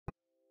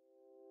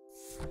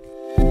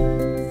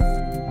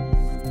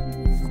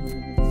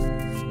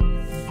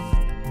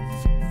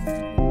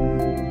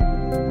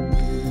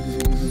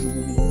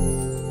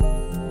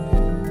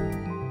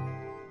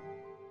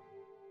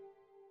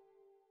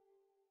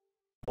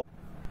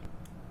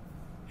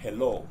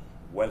Hello,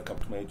 welcome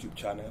to my YouTube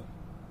channel.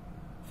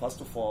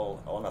 First of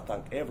all, I want to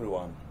thank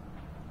everyone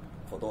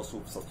for those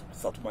who've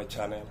subscribed to my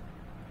channel.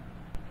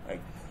 I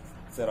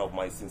set out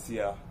my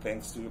sincere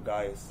thanks to you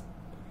guys.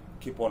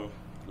 Keep on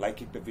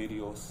liking the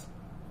videos,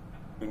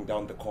 bring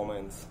down the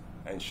comments,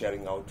 and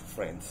sharing out to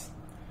friends.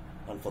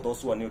 And for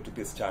those who are new to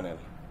this channel,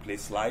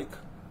 please like,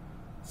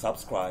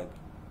 subscribe,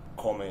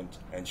 comment,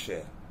 and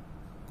share.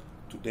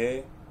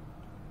 Today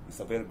is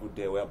a very good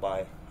day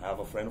whereby I have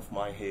a friend of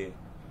mine here,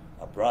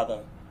 a brother,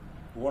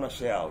 who want to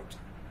share out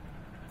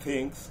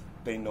things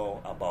they know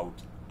about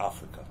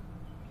Africa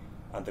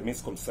and the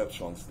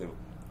misconceptions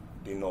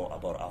they know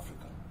about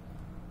Africa.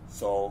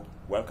 So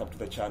welcome to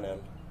the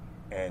channel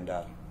and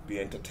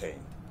be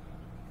entertained.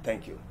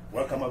 Thank you.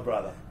 Welcome, my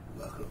brother.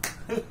 Welcome.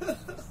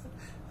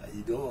 How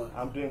you doing?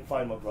 I'm doing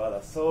fine, my brother.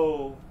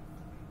 So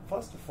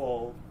first of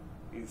all,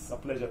 it's a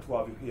pleasure to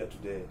have you here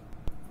today.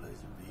 Pleasure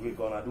to be We're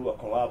gonna do a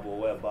collab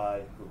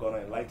whereby we're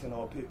gonna enlighten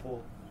our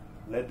people,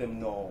 let them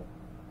know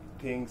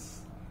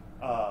things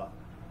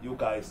you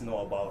guys know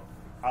about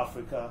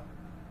Africa,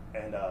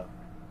 and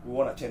we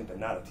want to change the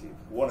narrative.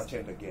 We want to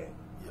change the game.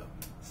 Yep.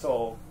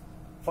 So,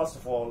 first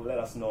of all, let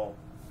us know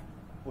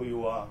who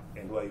you are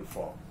and where you're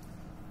from.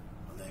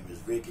 My name is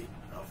Ricky.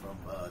 I'm from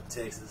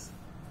Texas.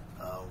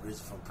 Originally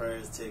from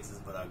Paris, Texas,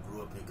 but I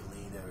grew up in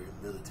Killeen area,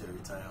 military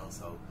town.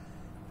 So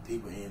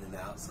people in and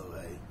out. So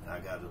hey, I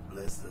got the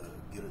blessed to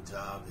get a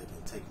job that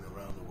can take me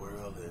around the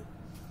world, and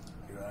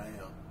here I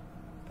am.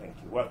 Thank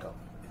you. Welcome.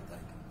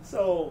 Thank you.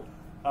 So,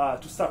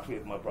 to start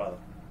with, my brother,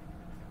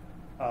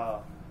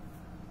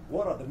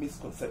 what are the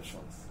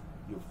misconceptions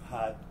you've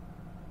had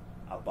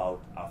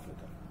about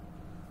Africa?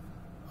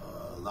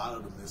 A lot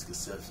of the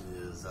misconception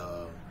is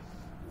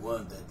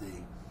one that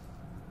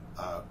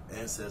our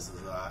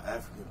ancestors, our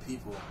African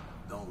people,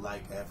 don't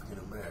like African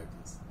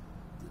Americans.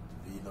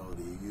 You know,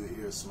 you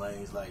hear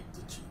slangs like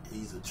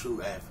he's a true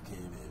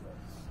African,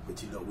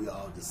 but you know we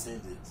all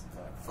descendants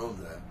from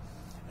there.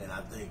 And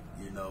I think,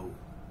 you know,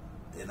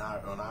 in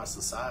our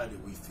society,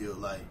 we feel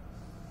like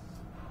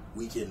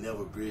we can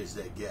never bridge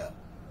that gap.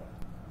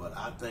 But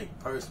I think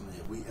personally,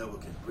 if we ever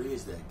can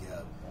bridge that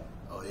gap,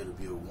 it'll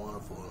be a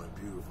wonderful and a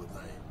beautiful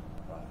thing.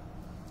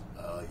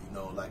 You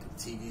know, like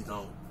if TVs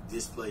don't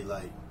display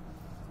like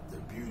the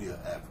beauty of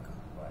Africa.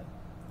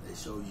 They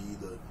show you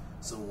either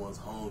someone's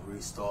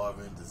hungry,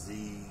 starving,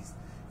 diseased,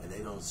 and they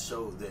don't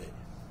show that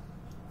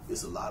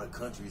there's a lot of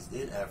countries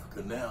in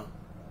Africa now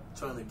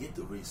trying to get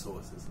the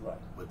resources.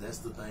 But that's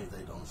the things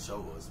they don't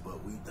show us.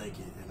 But we think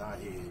it in our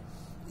head,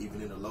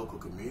 even in the local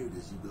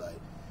communities, you be like,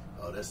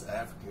 oh, that's the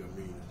African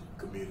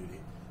community.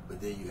 But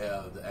then you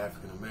have the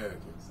African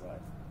Americans.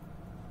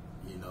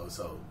 You know,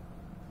 so,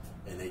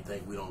 and they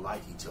think we don't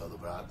like each other,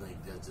 but I think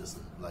that's just,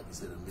 like you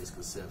said, a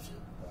misconception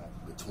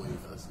between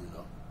us, you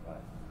know.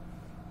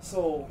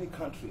 So, how many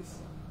countries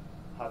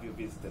have you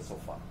visited so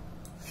far?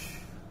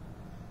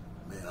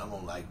 Man, I'm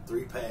on like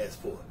 3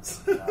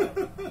 passports. And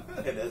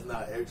that's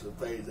not extra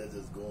page, that's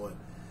just going.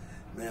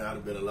 Man,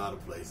 I've been a lot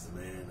of places,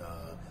 man.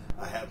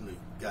 I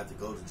got to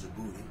go to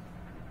Djibouti.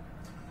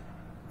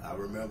 I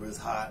remember it's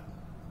hot,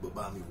 but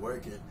by me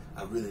working,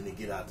 I really didn't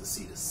get out to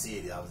see the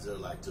city. I was there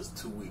like just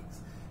 2 weeks.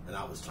 And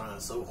I was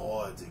trying so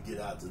hard to get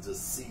out to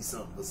just see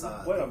something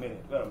besides. Wait a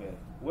minute.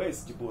 Where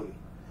is Djibouti?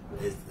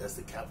 That's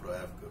the capital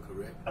of Africa,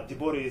 correct?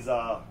 Djibouti is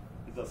a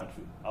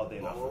country out there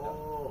in Africa.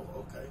 Oh,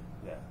 okay.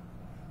 Yeah.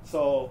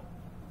 So,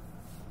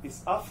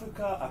 is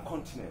Africa a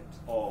continent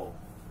or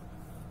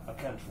a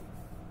country?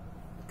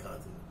 A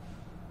continent.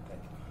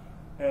 Thank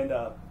you.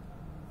 And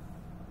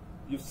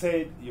you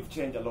said you've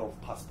changed a lot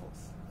of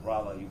passports.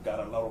 Rather, you've got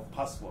a lot of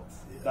passports.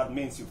 Yeah. That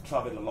means you've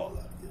traveled a lot.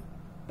 Yeah.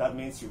 That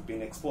means you've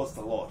been exposed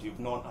a lot. You've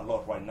known a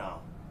lot right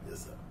now.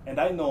 Yes, sir. And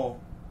I know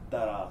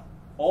that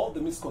all the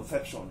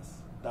misconceptions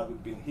that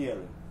we've been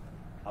hearing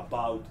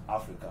about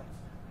Africa,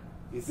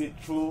 is it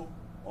true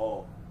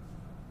or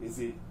is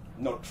it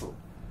not true?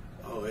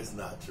 Oh, it's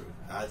not true.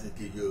 I'll just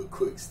give you a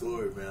quick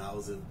story, man.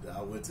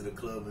 I went to the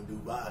club in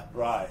Dubai.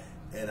 Right.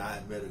 And I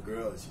had met a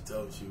girl, and she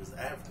told me she was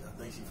African.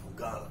 I think she's from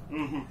Ghana.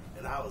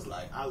 And I was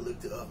like, I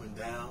looked her up and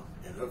down,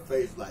 and her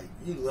face like,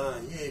 you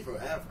lying, you ain't from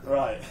Africa.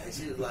 Right. And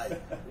she was like,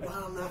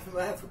 why I'm not from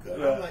Africa?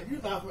 And I'm like, you're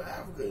not from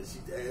Africa. And she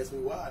asked me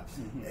why.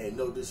 And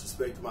no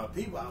disrespect to my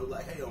people, I was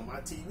like, hey, on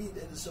my TV,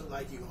 they just show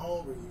like you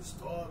hungry, you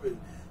starving,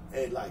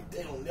 and like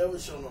they don't never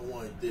show no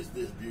one this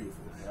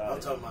beautiful. Right.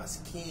 I'm talking my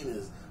skin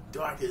is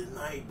dark as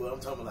night, but I'm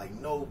talking like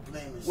no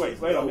blemish. Wait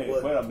a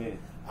minute.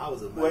 I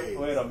was amazed.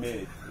 Wait a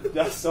minute.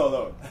 Just hold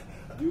on.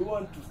 Do you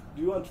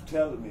want to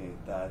tell me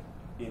that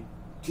in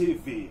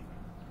TV,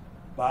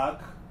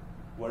 back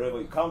wherever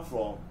you come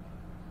from,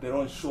 they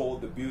don't show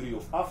the beauty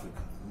of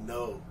Africa?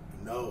 No,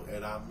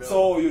 and I remember.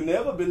 So you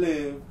never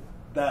believe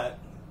that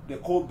there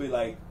could be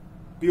like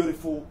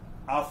beautiful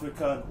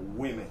African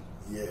women?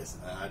 Yes,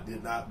 I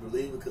did not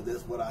believe it because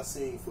that's what I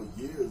seen for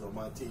years on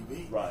my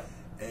TV. Right.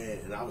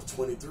 And I was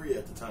 23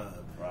 at the time.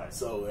 Right.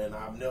 So, and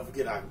I'll never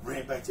forget, I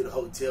ran back to the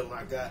hotel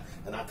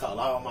and I called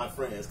all my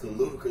friends because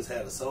Ludacris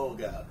had a song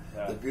out,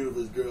 The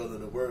Beautifulest Girl in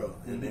the World.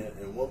 And then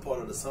in one part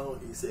of the song,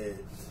 he said,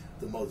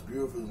 the most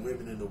beautiful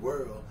women in the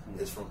world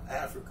is from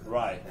Africa.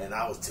 Right. And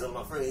I was telling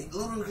my friend,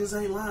 Little Chris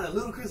ain't lying.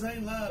 Little Chris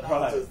ain't lying. I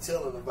Right. was just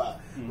telling about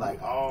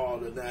like all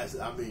the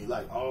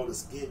like all the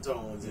skin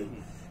tones,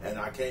 and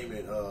I came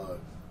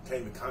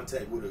in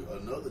contact with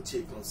another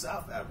chick from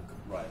South Africa.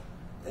 Right.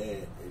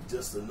 And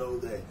just to know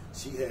that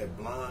she had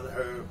blonde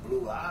hair,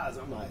 blue eyes,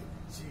 I'm like,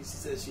 she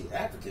said she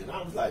African.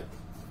 I was like,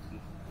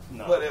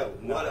 No.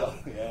 whatever.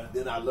 Yeah.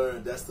 Then I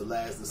learned that's the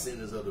last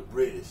descendants of the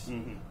British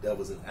that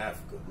was in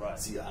Africa. Right.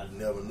 See, I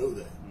never knew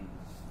that.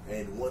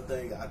 And one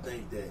thing, I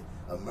think that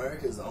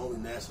America is the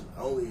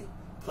only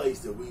place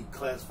that we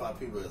classify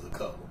people as a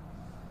couple.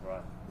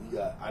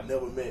 Right. I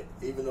never met,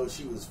 even though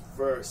she was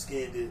fair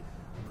skinned,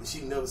 she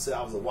never said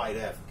I was a white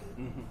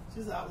African.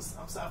 She said I'm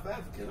South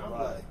African. I'm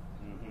Right. like,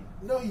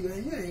 no, you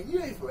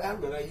ain't from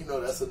Africa. Now, you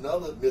know, that's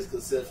another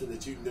misconception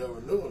that you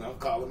never knew. And I'm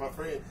calling my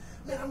friend,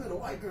 man, I met a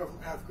white girl from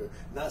Africa.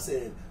 Not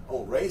saying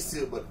on race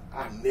here, but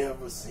I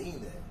never seen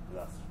that.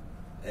 Yes.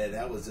 And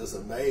that was just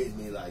amazed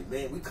me. Like,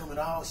 man, we come in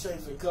all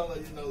shapes and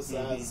colors, you know,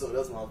 sizes. So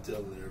that's what I'm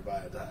telling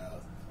everybody at the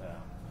house. Yeah.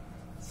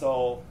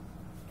 So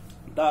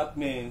that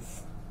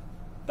means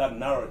that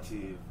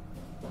narrative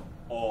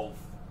of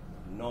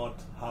not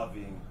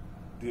having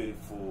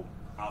beautiful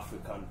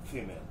African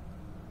female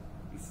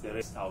is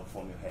erased out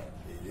from your head.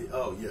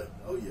 Oh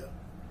yeah.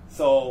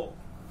 So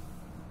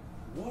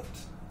what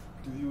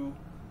do you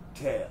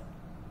tell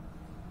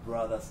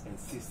brothers and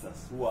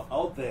sisters who are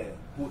out there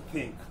who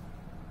think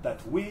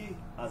that we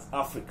as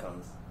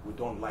Africans, we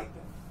don't like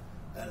them?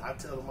 And I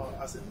tell them all,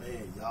 I said,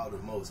 man, y'all the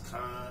most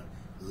kind,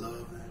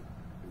 loving,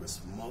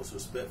 most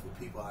respectful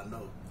people I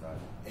know.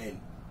 Right.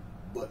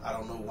 But I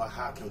don't know why.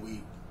 How can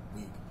we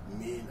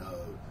men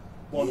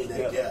Bond in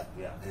that together. gap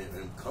Yeah.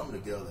 and come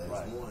together as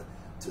Right. one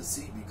to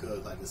see?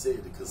 Because, like I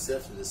said, the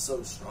conception is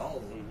so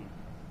strong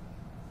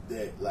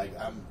that, like,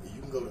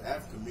 you can go to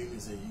African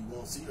communities and you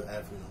won't see an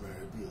African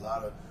American. Be a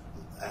lot of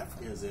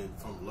Africans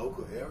from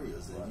local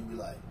areas, and you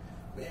be like,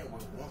 man, why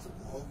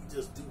don't we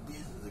just do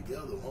business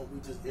together? Why don't we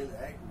just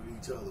interact with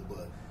each other?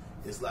 But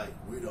it's like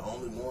we're the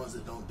only ones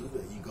that don't do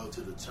that. You go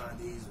to the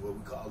Chinese, what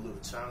we call Little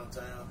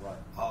Chinatown, Right.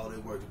 all they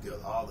work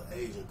together. All the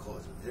Asian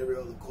cultures, every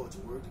other culture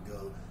work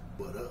together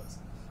but us.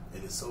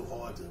 And it's so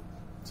hard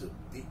to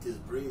beat this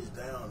bridge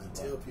down and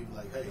tell people,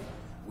 like, hey,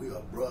 we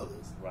are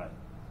brothers. Right.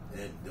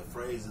 And the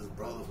phrase is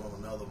brother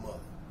from another mother.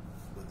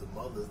 But the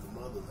mother is the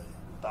motherland.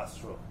 That's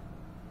true.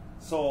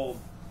 So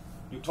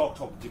you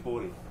talked of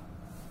Djibouti.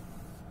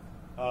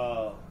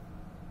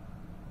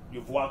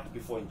 You've worked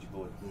before in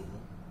Djibouti.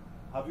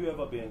 Have you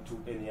ever been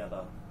to any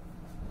other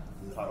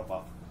part of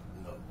Africa?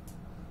 No.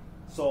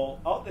 So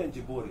out there in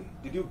Djibouti,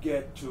 did you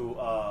get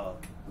to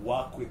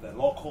work with the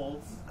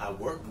locals? I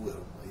worked with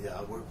them. Yeah,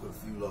 I worked with a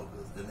few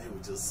locals, and they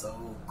were just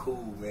so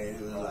cool, man.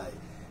 It was like,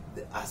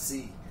 I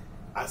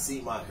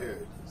see my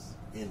heritage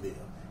in them,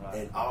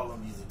 and all of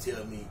them used to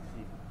tell me,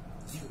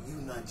 you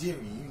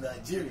Nigerian.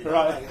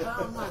 Right. I'm like,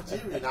 how am I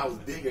Nigerian? I was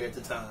bigger at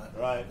the time.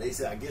 Right. They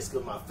said, I guess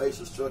because my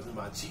facial structure,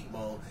 my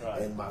cheekbone,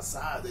 Right. and my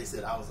size, they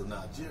said I was a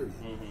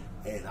Nigerian.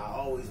 And I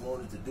always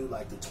wanted to do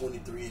like the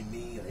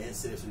 23andMe or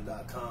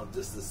Ancestry.com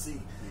just to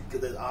see,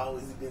 because it's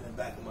always been in the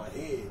back of my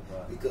head,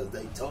 Right. because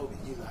they told me,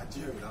 you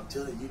Nigerian. I'm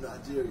telling you,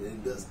 Nigerian.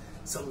 And just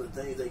some of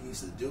the things they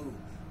used to do,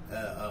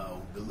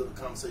 the little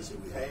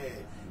conversation we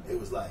had, it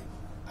was like,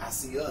 I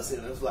see us,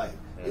 and it was like,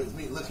 it was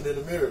me looking in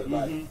the mirror.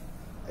 Like,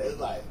 it's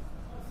like,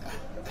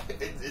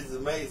 it's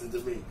amazing to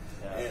me.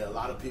 Yeah. And a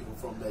lot of people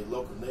from their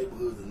local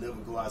neighborhoods that never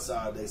go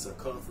outside their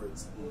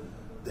circumference,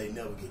 they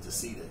never get to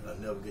see that, or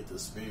never get to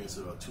experience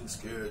it, or too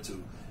scared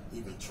to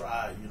even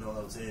try. You know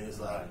what I'm saying? It's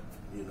like,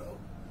 you know.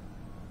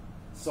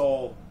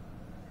 So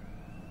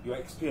your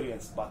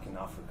experience back in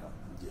Africa,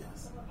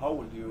 Yes. how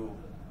would you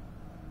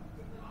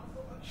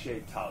share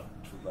it out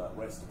to the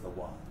rest of the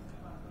world?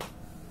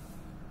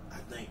 I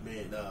think,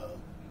 man,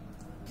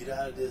 get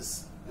out of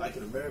this. Like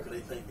in America, they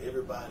think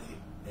everybody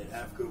in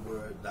Africa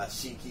were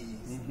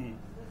dashikis,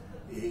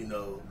 you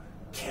know,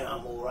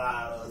 camel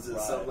riders and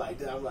something like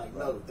that. I'm like,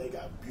 no, they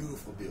got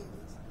beautiful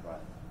buildings,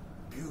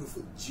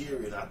 beautiful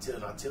jewelry. And I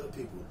tell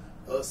people,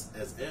 us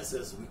as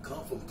ancestors, we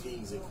come from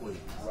kings and queens.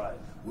 Right.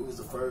 We was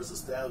the first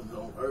establishment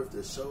on earth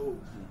that showed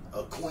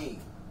a queen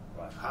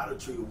how to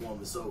treat a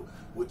woman. So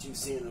what you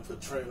seeing them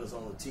portraying us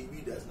on the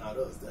TV, that's not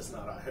us. That's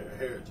not our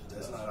heritage.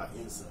 That's not our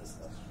ancestors.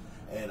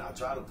 And I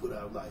try to put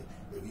out, like,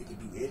 if you can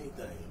do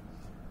anything,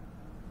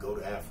 go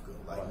to Africa.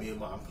 Like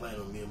I'm planning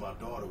on me and my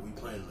daughter, we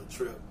planning a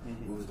trip.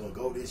 We was gonna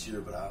go this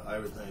year, but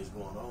everything's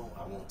going on.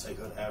 I want to take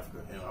her to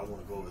Africa, and I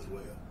want to go as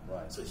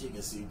well, so she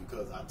can see,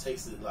 because I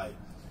tasted like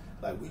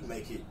we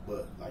make it,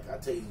 but like I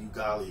tell you,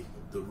 Ugali,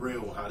 the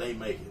real one, how they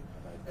make it,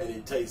 and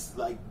it tastes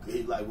like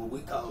what we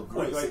call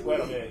grapes. Wait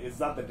a minute. Is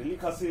that the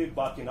delicacy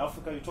back in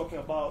Africa you're talking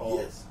about?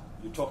 Or Yes.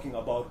 You're talking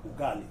about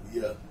ugali?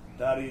 Yeah.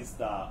 That is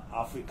the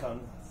African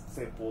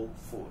staple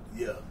food.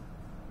 Yeah.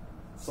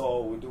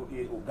 So we do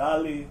eat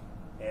ugali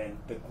and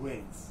the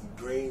greens.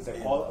 Greens. They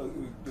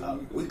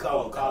We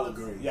call them collard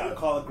greens. Yeah,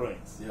 collard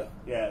greens. Yeah.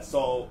 Yeah.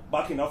 So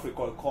back in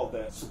Africa, we call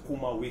the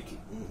sukuma wiki.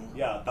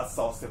 Yeah, that's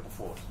our staple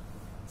food.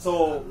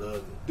 So, I love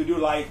it. did you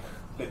like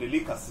the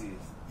delicacies,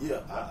 Yeah,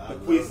 I the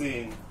love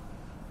cuisine?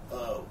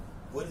 it.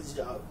 What is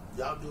y'all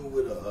doing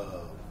with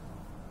a?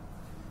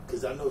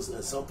 Because I know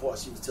in some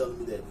parts she was telling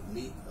me that the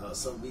meat,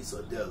 some meats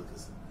are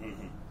delicacy,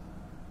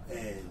 Mm-hmm.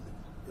 and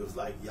it was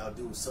like y'all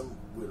do some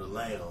with a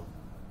lamb,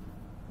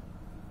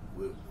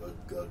 with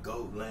a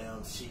goat,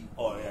 lamb, sheep.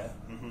 Oh yeah.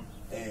 Mm-hmm.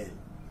 And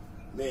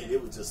man,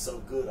 it was just so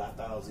good. I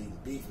thought I was eating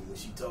beef, and when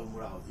she told me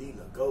what I was eating,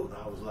 a goat, and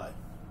I was like,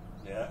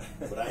 Yeah.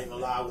 but I ain't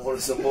gonna lie, I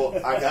wanted some more.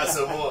 I got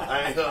some more.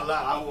 I ain't gonna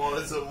lie, I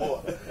wanted some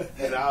more.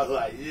 And I was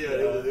like, yeah,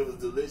 it was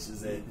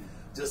delicious. And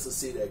just to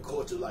see that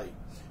culture, like,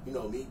 you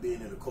know, me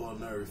being in the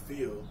culinary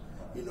field,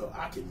 you know,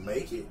 I can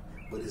make it,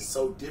 but it's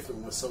so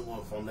different when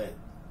someone from that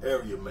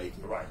area make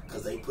it. Right.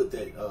 Because they put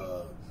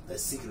that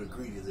secret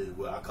ingredient in it,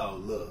 what I call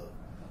love.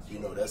 You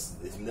know, it's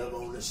never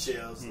on the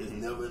shelves, it's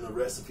never in the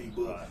recipe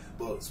book. Right.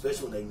 But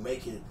especially when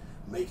they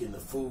making the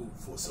food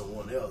for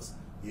someone else,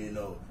 you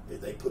know, if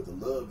they put the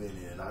love in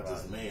it, and I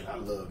just, man, I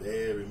loved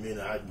every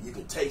minute. You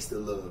can taste the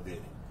love in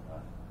it. Right.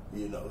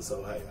 You know,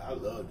 so hey, I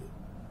loved it.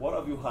 What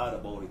have you heard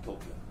about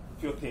Ethiopia?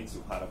 A few things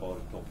you've heard about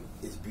Ethiopia.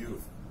 It's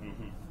beautiful.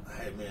 Mm-hmm.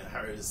 Hey man, I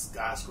heard the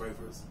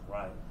skyscrapers,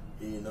 Right.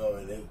 you know,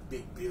 and that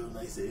big building.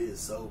 They said it is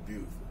so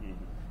beautiful,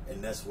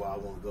 and that's why I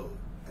want to go.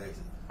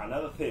 Actually,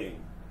 Another thing,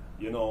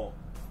 you know,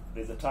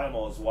 there's a time I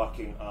was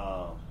working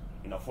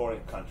in a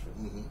foreign country,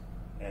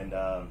 and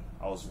I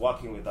was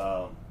working with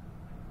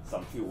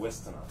some few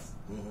Westerners,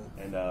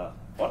 and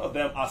one of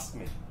them asked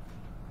me,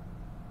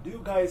 "Do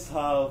you guys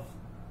have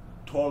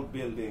tall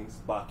buildings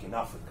back in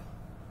Africa?"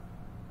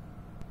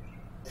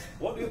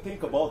 What do you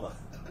think about that?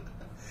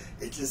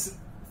 it just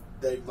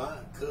they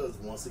mind, cause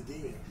once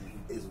again,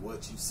 is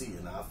what you see,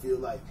 and I feel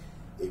like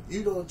if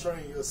you don't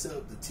train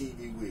yourself, the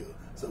TV will.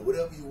 So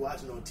whatever you're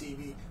watching on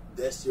TV,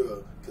 that's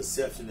your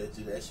conception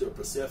that's your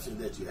perception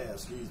that you have,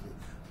 excuse me,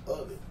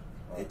 of it.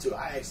 Until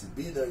I actually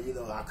be there, you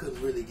know, I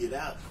couldn't really get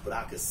out, but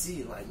I could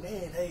see, like,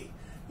 man, hey,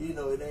 you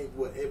know, it ain't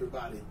what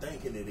everybody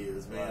thinking it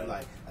is, man. Right.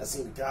 Like, I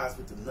seen the guys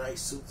with the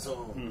nice suits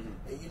on,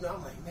 and, you know,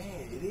 I'm like,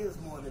 man, it is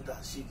more than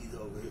dashikis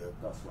over here.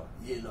 That's right.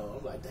 You know,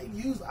 I'm like, they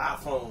use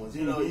iPhones,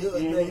 you know,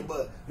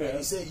 but like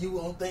you said, you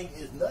won't think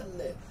it's nothing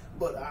there.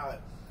 But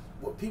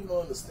what people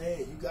don't understand,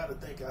 you got to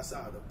think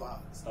outside the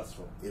box. That's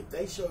right. If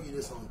they show you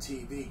this on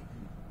TV,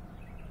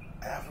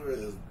 Africa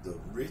is the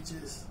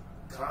richest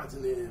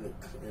continent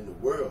in the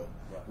world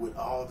with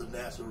all the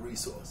natural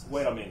resources.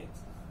 Wait a minute.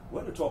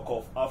 When you talk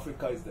of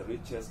Africa is the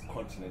richest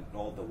continent in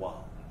all the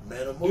world,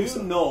 Man, do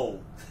you know,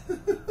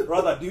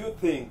 rather, do you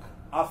think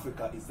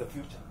Africa is the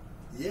future?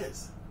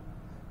 Yes.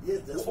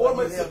 Yes, that's What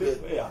why you makes have you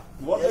it. think,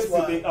 what makes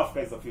you think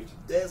Africa is the future?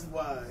 That's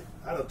why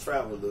I don't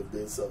travel a little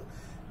bit, so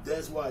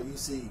that's why you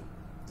see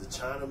the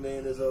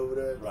Chinaman is over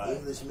there, the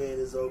Englishman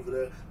is over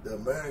there, the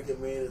American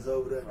man is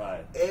over there.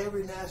 Right.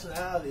 Every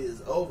nationality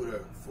is over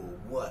there for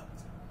what?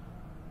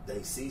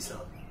 They see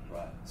something.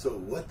 Right. So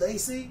what they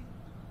see,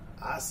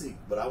 I see,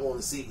 but I want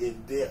to see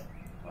in depth.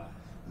 Right.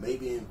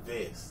 Maybe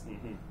invest,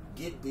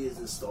 get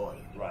business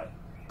started. Right.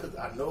 Because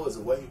I know it's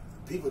a way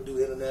people do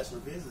international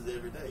business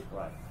every day.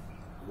 Right.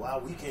 Why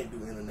we can't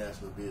do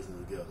international business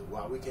together?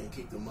 Why we can't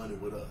keep the money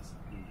with us?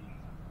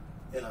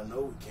 And I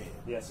know we can.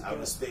 Yes, I can.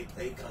 respect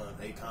Akon.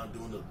 Akon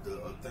doing the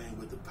thing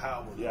with the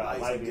power and the Yeah,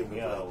 lights and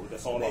different with the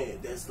solar. Man,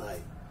 that's like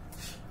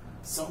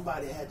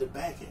somebody had to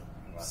back him.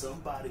 Right.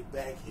 Somebody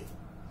back him.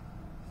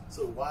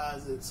 So why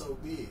is it so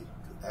big?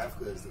 Because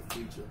Africa is the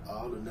future.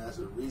 All the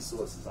natural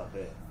resources are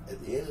there. At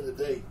the end of the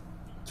day,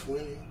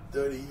 20,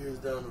 30 years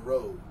down the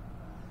road,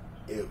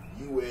 if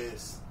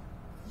U.S.,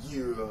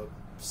 Europe,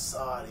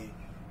 Saudi,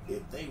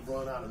 if they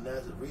run out of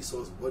natural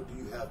resources, what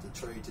do you have to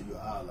trade to your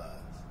allies?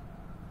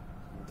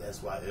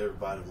 That's why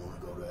everybody want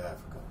to go to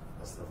Africa.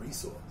 That's the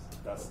resource.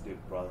 That's deep,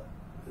 brother.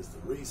 It's the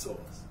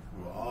resource.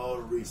 Where all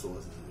the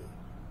resources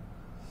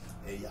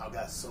is. And y'all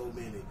got so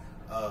many.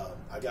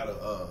 I got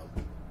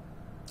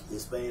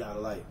it's made out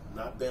of like,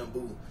 not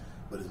bamboo,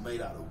 but it's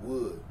made out of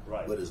wood.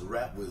 Right. But it's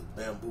wrapped with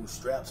bamboo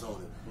straps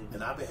on it.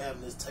 And I've been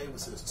having this table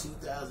since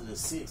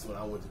 2006 when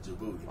I went to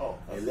Djibouti. Oh,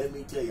 and let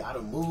me tell you, I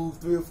done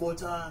moved 3 or 4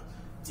 times.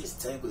 This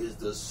table is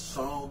the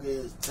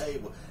strongest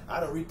table. I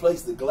done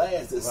replaced the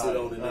glass that sit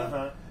on it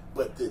now.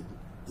 But the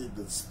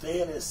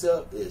stand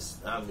itself is,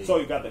 I mean. So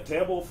you got the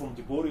table from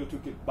Djibouti, you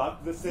took it back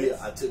to the States?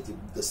 Yeah, I took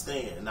the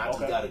stand, and I just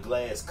got a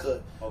glass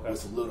cut with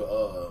some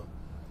little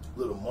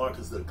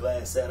markers that the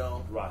glass sat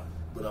on. Right.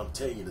 But I'm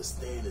telling you, the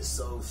stand is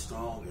so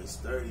strong and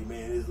sturdy,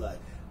 man. It's like,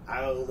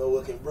 I don't know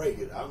what can break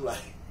it. I'm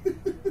like,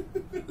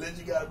 then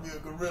you gotta be a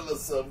gorilla or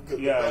something.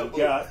 Yeah,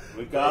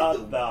 we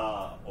got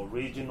the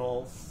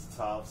original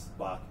stuffs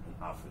back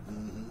in Africa.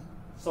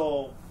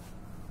 So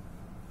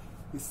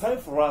it's time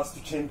for us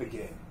to change the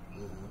game.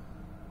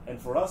 And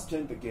for us to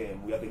change the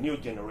game, we are the new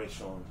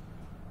generation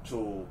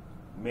to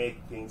make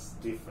things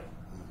different.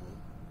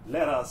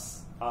 Let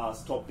us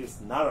stop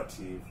this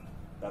narrative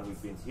that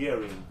we've been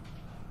hearing.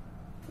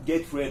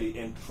 Get ready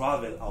and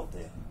travel out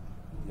there.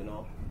 You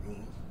know,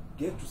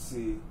 get to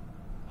see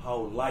how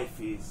life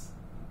is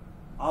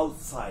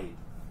outside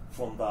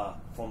from the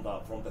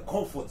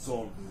comfort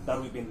zone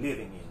that we've been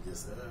living in.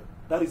 Yes, sir.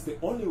 That is the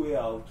only way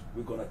out.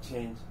 We're gonna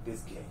change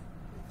this game.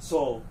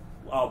 So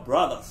our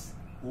brothers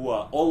who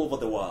are all over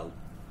the world,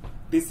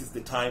 this is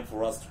the time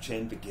for us to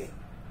change the game.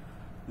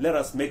 Let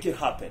us make it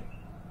happen.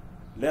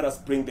 Let us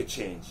bring the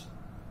change.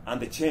 And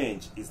the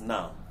change is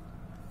now.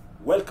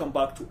 Welcome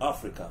back to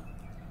Africa.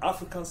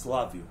 Africans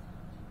love you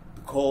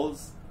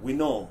because we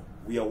know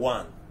we are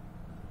one.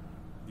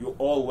 You're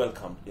all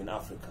welcome in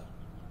Africa.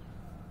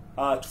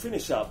 To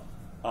finish up,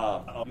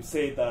 you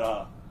say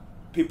that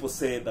people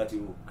say that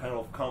you kind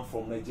of come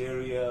from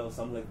Nigeria or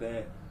something like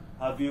that.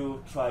 Have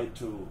you tried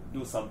to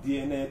do some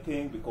DNA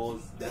thing?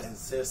 Because that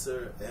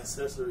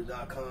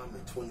Ancestry.com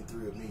and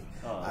 23andMe.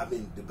 I've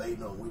been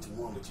debating on which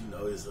one, but you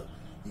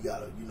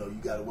gotta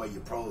weigh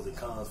your pros and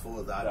cons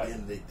for the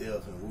identity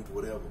theft and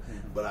whatever.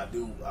 But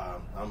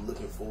I'm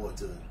looking forward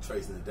to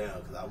tracing it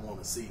down because I want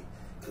to see.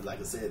 Because like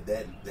I said,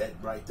 that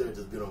right there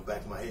just been on the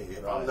back of my head.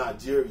 If I'm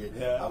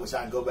Nigerian, I wish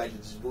I could go back to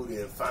Djibouti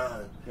and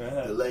find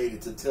the lady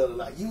to tell her,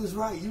 like, you was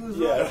right. You know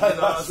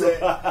what I'm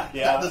saying?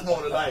 I just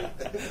want to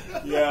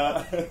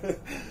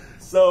like.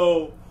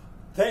 So,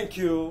 thank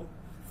you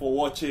for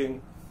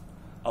watching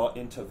our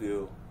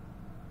interview.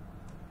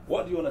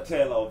 What do you want to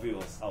tell our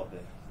viewers out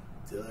there?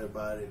 Tell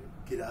everybody,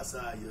 get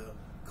outside your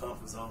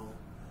comfort zone.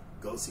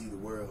 Go see the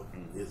world.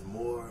 It's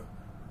more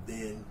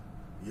than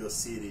your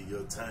city,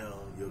 your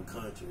town, your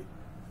country.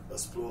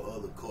 Explore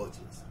other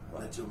cultures.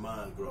 Let your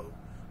mind grow.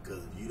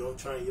 Because if you don't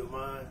train your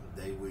mind,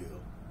 they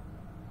will.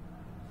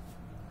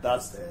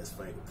 That's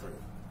fingerprint.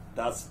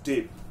 That's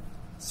deep.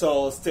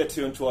 So stay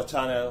tuned to our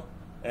channel,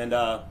 and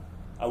I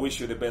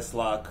wish you the best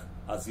luck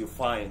as you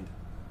find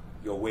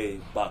your way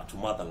back to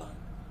motherland.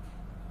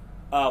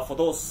 For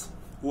those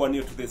who are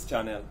new to this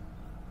channel,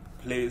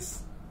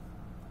 please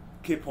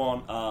keep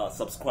on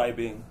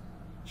subscribing,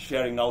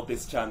 sharing out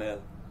this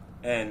channel,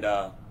 and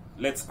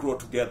let's grow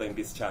together in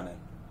this channel.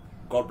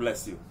 God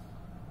bless you.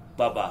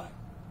 Bye-bye.